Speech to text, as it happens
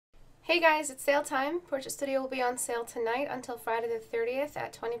Hey guys, it's sale time. PortraitStudio will be on sale tonight until Friday the 30th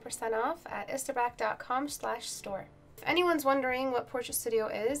at 20% off at istebrak.com/store. If anyone's wondering what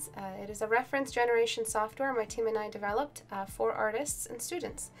PortraitStudio is, it is a reference generation software my team and I developed for artists and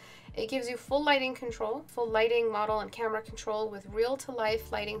students. It gives you full lighting control, full lighting, model, and camera control with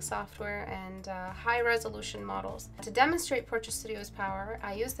real-to-life lighting software and high-resolution models. To demonstrate PortraitStudio's power,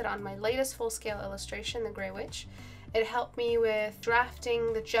 I used it on my latest full-scale illustration, The Grey Witch. It helped me with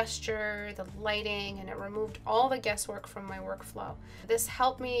drafting, the gesture, the lighting, and it removed all the guesswork from my workflow. This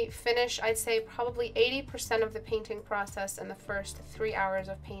helped me finish, I'd say, probably 80% of the painting process in the first 3 hours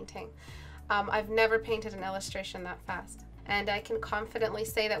of painting. I've never painted an illustration that fast. And I can confidently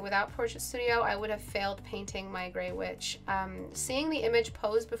say that without PortraitStudio, I would have failed painting my Grey Witch. Seeing the image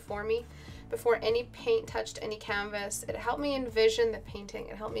pose before me, before any paint touched any canvas, it helped me envision the painting.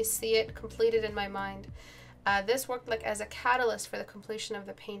 It helped me see it completed in my mind. This worked like as a catalyst for the completion of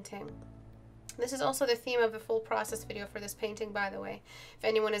the painting. This is also the theme of the full process video for this painting, by the way. If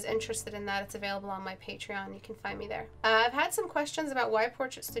anyone is interested in that, it's available on my Patreon. You can find me there. I've had some questions about why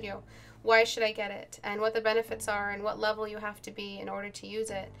PortraitStudio, why should I get it, and what the benefits are, and what level you have to be in order to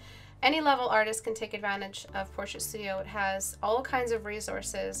use it. Any level artist can take advantage of PortraitStudio. It has all kinds of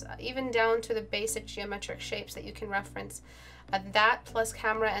resources, even down to the basic geometric shapes that you can reference. That plus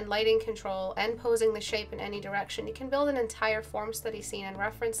camera and lighting control and posing the shape in any direction. You can build an entire form study scene and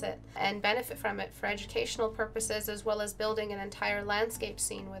reference it and benefit from it for educational purposes, as well as building an entire landscape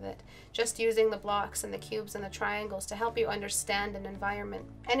scene with it, just using the blocks and the cubes and the triangles to help you understand an environment.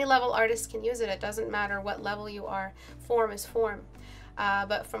 Any level artist can use it. It doesn't matter what level you are. Form is form.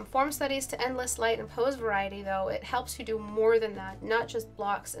 But from form studies to endless light and pose variety, though, it helps you do more than that, not just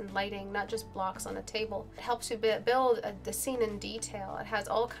blocks and lighting, not just blocks on a table. It helps you build the scene in detail. It has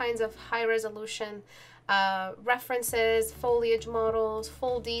all kinds of high resolution references, foliage models,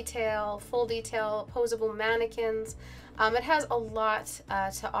 full detail, posable mannequins. It has a lot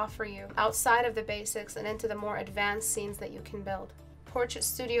to offer you outside of the basics and into the more advanced scenes that you can build.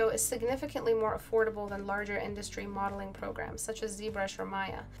 PortraitStudio is significantly more affordable than larger industry modeling programs such as ZBrush or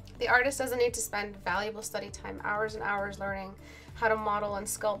Maya. The artist doesn't need to spend valuable study time, hours and hours learning how to model and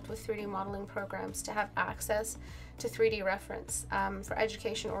sculpt with 3D modeling programs to have access to 3D reference for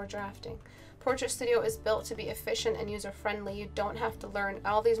education or drafting. PortraitStudio is built to be efficient and user-friendly. You don't have to learn.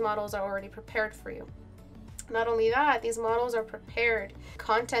 All these models are already prepared for you. Not only that, these models are prepared.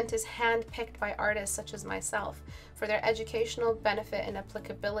 Content is hand-picked by artists such as myself for their educational benefit and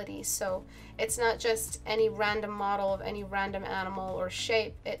applicability. So it's not just any random model of any random animal or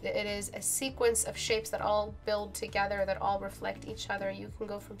shape. It is a sequence of shapes that all build together, that all reflect each other. You can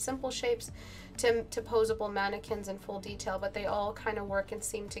go from simple shapes to posable mannequins in full detail, but they all kind of work and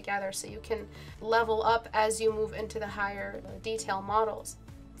seam together, so you can level up as you move into the higher detail models.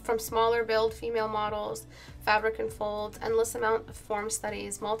 From smaller build female models, fabric and folds, endless amount of form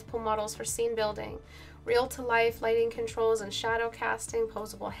studies, multiple models for scene building, real-to-life lighting controls and shadow casting,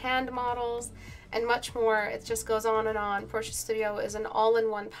 posable hand models, and much more. It just goes on and on. PortraitStudio is an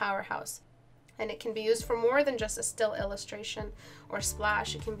all-in-one powerhouse. And it can be used for more than just a still illustration or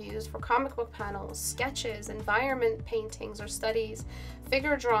splash. It can be used for comic book panels, sketches, environment paintings or studies,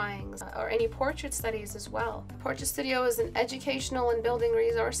 figure drawings, or any portrait studies as well. PortraitStudio is an educational and building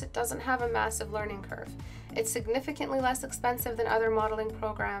resource. It doesn't have a massive learning curve. It's significantly less expensive than other modeling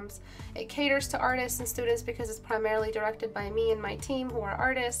programs. It caters to artists and students because it's primarily directed by me and my team who are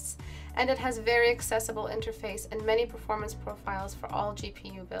artists, and it has very accessible interface and many performance profiles for all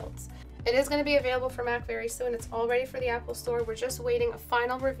GPU builds. It is going to be available for Mac very soon. It's all ready for the Apple Store. We're just waiting a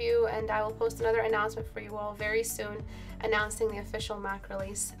final review, and I will post another announcement for you all very soon announcing the official Mac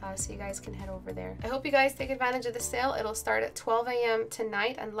release, so you guys can head over there. I hope you guys take advantage of the sale. It'll start at 12 a.m.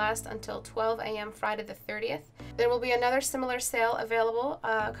 tonight and last until 12 a.m. Friday the 30th. There will be another similar sale available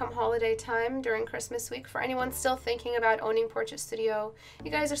come holiday time during Christmas week. For anyone still thinking about owning PortraitStudio, you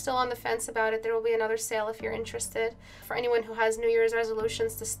guys are still on the fence about it, there will be another sale if you're interested. For anyone who has New Year's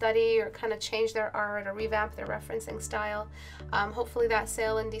resolutions to study or kind of change their art or revamp their referencing style, hopefully that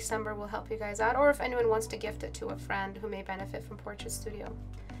sale in December will help you guys out, or if anyone wants to gift it to a friend who may benefit from PortraitStudio.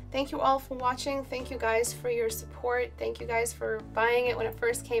 Thank you all for watching. Thank you guys for your support. Thank you guys for buying it when it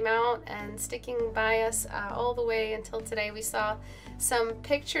first came out and sticking by us all the way until today. We saw some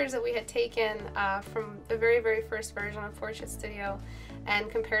pictures that we had taken from the very first version of PortraitStudio and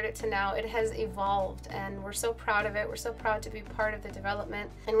compared it to now. It has evolved, and we're so proud of it. We're so proud to be part of the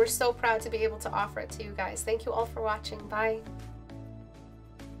development, and we're so proud to be able to offer it to you guys. Thank you all for watching. Bye.